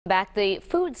Back the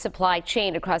food supply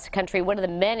chain across the country, one of the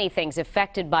many things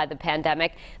affected by the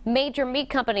pandemic. Major meat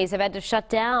companies have had to shut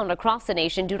down across the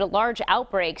nation due to large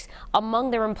outbreaks among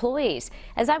their employees.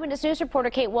 As Eyewitness News reporter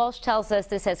Kate Walsh tells us,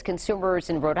 this has consumers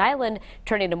in Rhode Island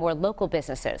turning to more local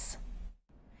businesses.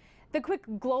 The quick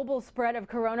global spread of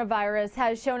coronavirus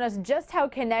has shown us just how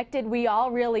connected we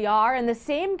all really are, and the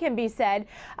same can be said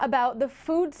about the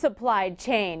food supply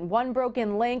chain. One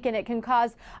broken link and it can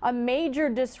cause a major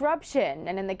disruption,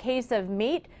 and in the case of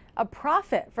meat, a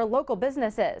profit for local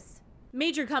businesses.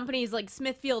 Major companies like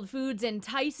Smithfield Foods and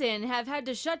Tyson have had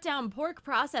to shut down pork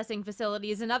processing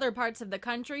facilities in other parts of the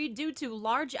country due to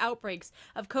large outbreaks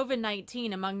of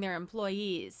COVID-19 among their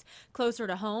employees. Closer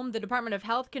to home, the Department of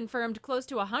Health confirmed close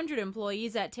to 100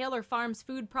 employees at Taylor Farms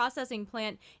food processing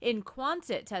plant in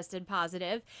Quonset tested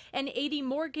positive, and 80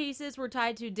 more cases were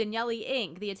tied to Danielli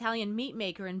Inc., the Italian meat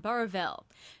maker in Burrillville.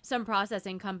 Some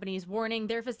processing companies warning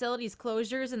their facilities'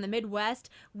 closures in the Midwest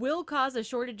will cause a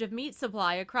shortage of meat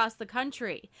supply across the country.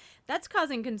 That's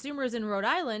causing consumers in Rhode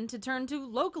Island to turn to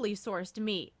locally sourced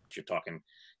meat. You're talking,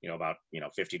 about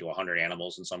 50 to 100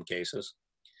 animals in some cases.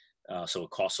 So it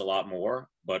costs a lot more,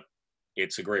 but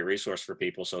it's a great resource for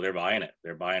people. So they're buying it.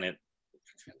 They're buying it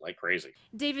like crazy.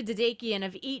 David Dedakian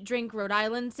of Eat Drink Rhode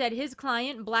Island said his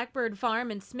client, Blackbird Farm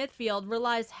in Smithfield,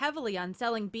 relies heavily on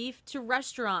selling beef to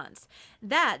restaurants.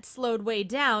 That slowed way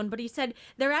down, but he said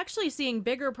they're actually seeing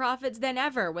bigger profits than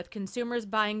ever with consumers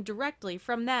buying directly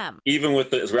from them. Even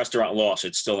with the restaurant loss,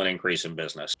 it's still an increase in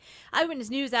business. Eyewitness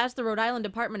News asked the Rhode Island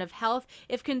Department of Health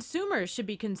if consumers should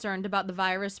be concerned about the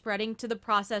virus spreading to the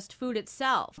processed food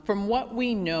itself. From what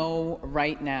we know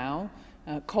right now,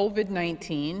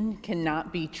 COVID-19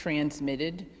 cannot be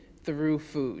transmitted through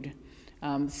food.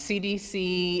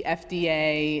 CDC,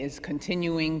 FDA is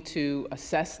continuing to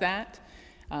assess that.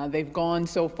 They've gone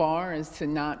so far as to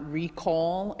not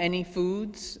recall any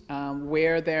foods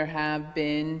where there have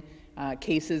been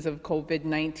cases of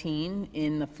COVID-19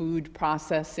 in the food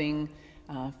processing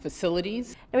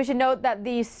facilities. And we should note that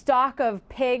the stock of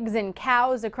pigs and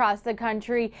cows across the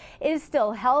country is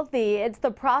still healthy. It's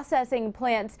the processing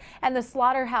plants and the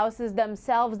slaughterhouses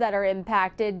themselves that are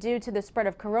impacted due to the spread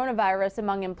of coronavirus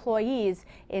among employees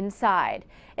inside.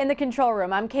 In the control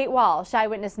room, I'm Kate Walsh,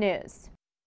 Eyewitness News.